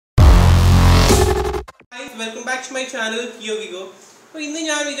welcome back to my channel. Here we go. So, in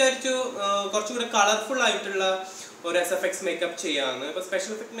this video, I colorful or SFX makeup. But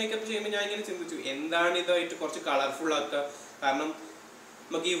special effect makeup colorful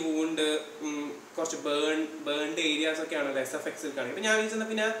wound, burned areas SFX.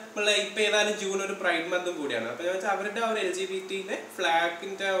 June Pride Month. LGBT flag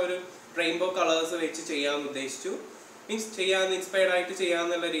rainbow colors inspired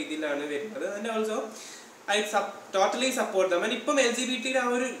and also I totally support them. And now LGBT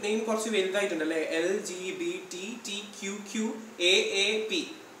name LGBTQAAP.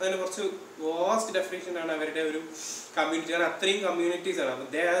 Vast definition communities.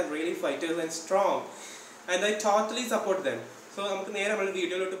 They are really fighters and strong. And I totally support them. So we will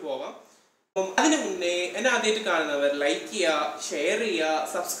video to go. Like, share,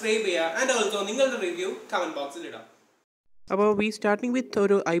 subscribe, and also review comment box. So we starting with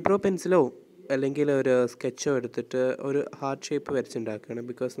an eyebrow pencil. A sketch or a heart shape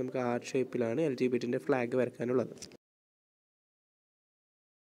because we heart shape LGBT flag. I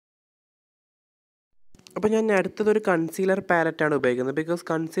add a concealer palette because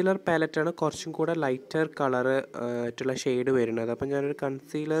concealer palette is a lighter color shade. I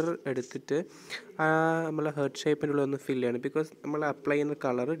concealer heart shape fill because we apply the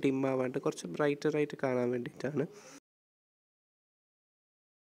color dim brighter.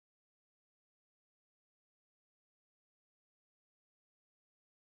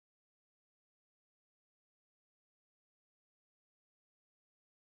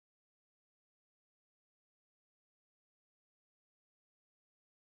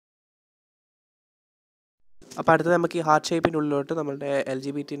 Apart from the heart shape in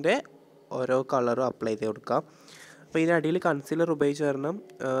LGBT color apply concealer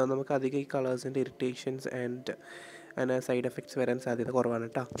colors and irritations and side effects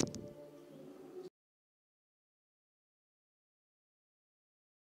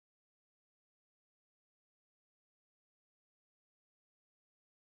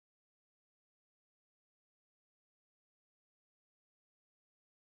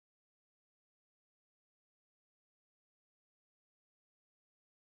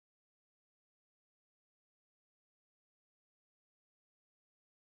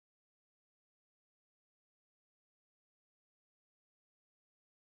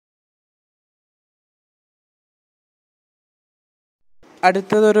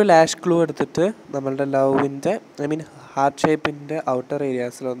അടുത്തതൊരു lash glue എടുത്തിട്ട് നമ്മളുടെ ലവിന്റെ heart shape ന്റെ outer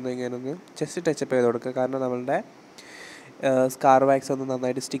areas ഇങ്ങനെ just touch up ചെയ്തു കൊടുക്കുക കാരണം നമ്മളുടെ scar wax ഒന്ന്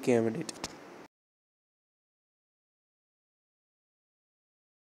നന്നായിട്ട് സ്റ്റിക്ക് ചെയ്യാൻ വേണ്ടിയിട്ട്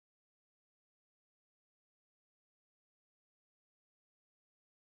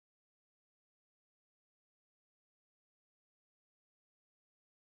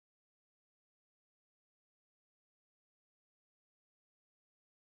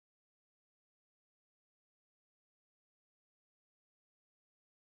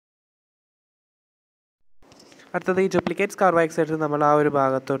അടുത്തത് ഈ ഡ്യൂപ്ലിക്കേറ്റ് സ്കാർ വാക്സ് എടുത്ത് നമ്മൾ ആ ഒരു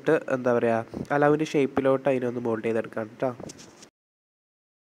ഭാഗത്തോട്ട് എന്താ പറയുക അലവിൻ്റെ ഷേപ്പിലോട്ട് അതിനൊന്ന് മോൾഡ് ചെയ്തെടുക്കാം കേട്ടോ.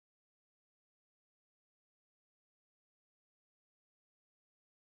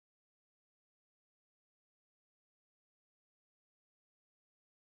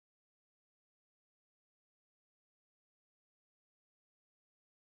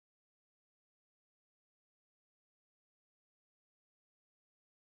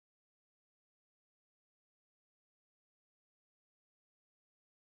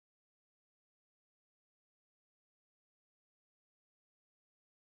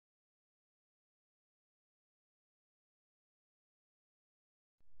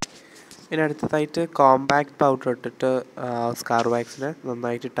 ഇനി അടുത്തതായിട്ട് കോമ്പാക്ട് പൗഡർ ഇട്ടിട്ട് സ്കാർ വാക്സിനെ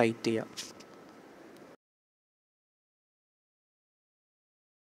നന്നായിട്ട് ടൈറ്റ് ചെയ്യാം.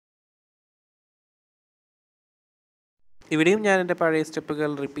 ഇവിടെയും ഞാൻ എൻ്റെ പഴയ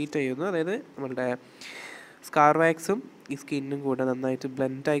സ്റ്റെപ്പുകൾ റിപ്പീറ്റ് ചെയ്യുന്നു. അതായത് നമ്മളുടെ സ്കാർ വാക്സും ഈ സ്കിന്നും കൂടെ നന്നായിട്ട്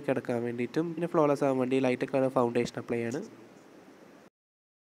ബ്ലെൻഡായി കിടക്കാൻ വേണ്ടിയിട്ടും പിന്നെ ഫ്ലോലെസ് ആകാൻ വേണ്ടി ലൈറ്റ് കളർ ഫൗണ്ടേഷൻ അപ്ലൈ ചെയ്യാണ്.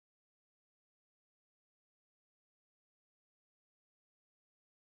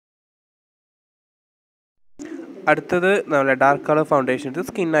 അടുത്തത് നമ്മുടെ ഡാർക്ക് കളർ ഫൗണ്ടേഷൻ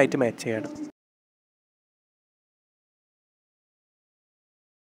സ്കിന്നായിട്ട് മാച്ച് ചെയ്യണം.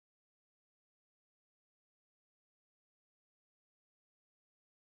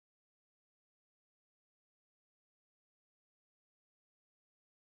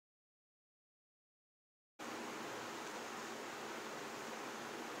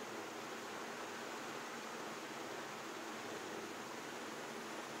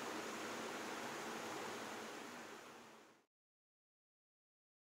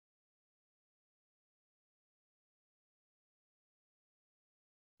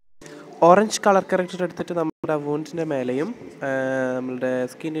 ഓറഞ്ച് കളർ കറക്റ്റർ എടുത്തിട്ട് നമ്മുടെ വൂൺസിൻ്റെ മേലെയും നമ്മളുടെ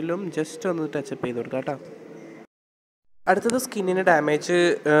സ്കിന്നിലും ജസ്റ്റ് ഒന്ന് ടച്ചപ്പ് ചെയ്ത് കൊടുക്കാം കേട്ടോ. അടുത്തത് സ്കിന്നിന് ഡാമേജ്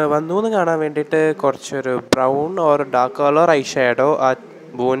വന്നു എന്ന് കാണാൻ വേണ്ടിയിട്ട് കുറച്ചൊരു brown or dark colour I shadow ആ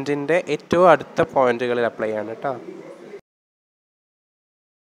വൂണ്ടിൻ്റെ ഏറ്റവും അടുത്ത പോയിന്റുകളിൽ അപ്ലൈ ചെയ്യാണ് കേട്ടോ.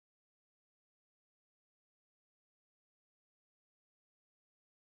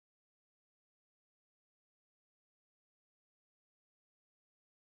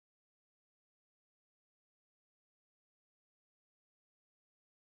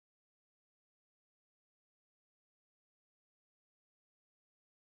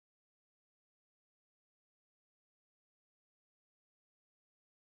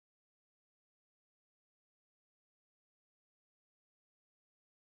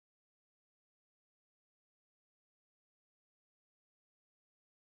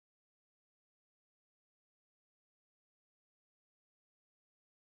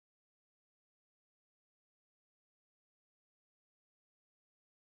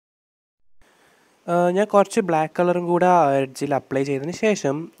 ഞാൻ കുറച്ച് ബ്ലാക്ക് കളറും കൂടെ എഡ്ജിൽ അപ്ലൈ ചെയ്തതിന്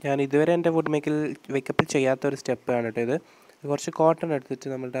ശേഷം ഞാൻ ഇതുവരെ എൻ്റെ വുഡ് മേക്കപ്പിൽ ചെയ്യാത്തൊരു സ്റ്റെപ്പാണ് കേട്ടോ ഇത്. കുറച്ച് കോട്ടൺ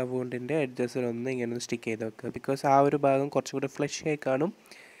എടുത്തിട്ട് നമ്മളുടെ ആ വൂണ്ടിൻ്റെ എഡ്ജസിലൊന്ന് ഇങ്ങനെ ഒന്ന് സ്റ്റിക്ക് ചെയ്ത് വെക്കുക. ബിക്കോസ് ആ ഒരു ഭാഗം കുറച്ചും കൂടെ ഫ്ലഷ് ആയി കാണും,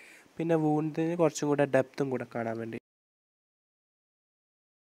 പിന്നെ വൂണ്ടിന് കുറച്ചും കൂടെ ഡെപ്തും കൂടെ കാണാൻ വേണ്ടി.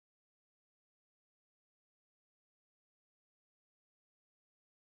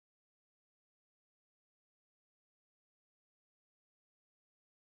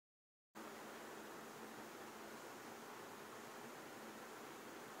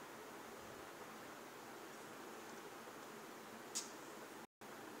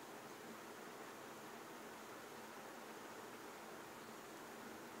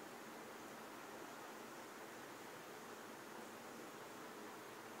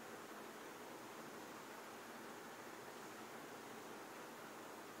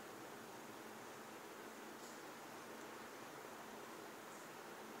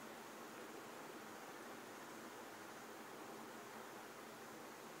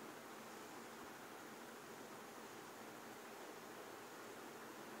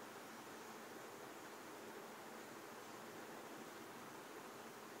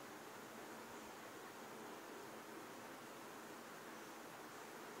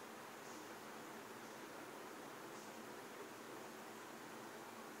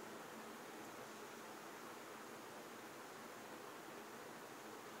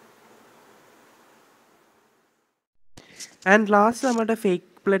 ആൻഡ് ലാസ്റ്റ് നമ്മുടെ ഫേക്ക്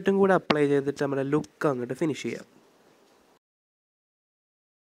ബ്ലഡും കൂടെ അപ്ലൈ ചെയ്തിട്ട് നമ്മുടെ ലുക്ക് അങ്ങോട്ട് ഫിനിഷ് ചെയ്യാം.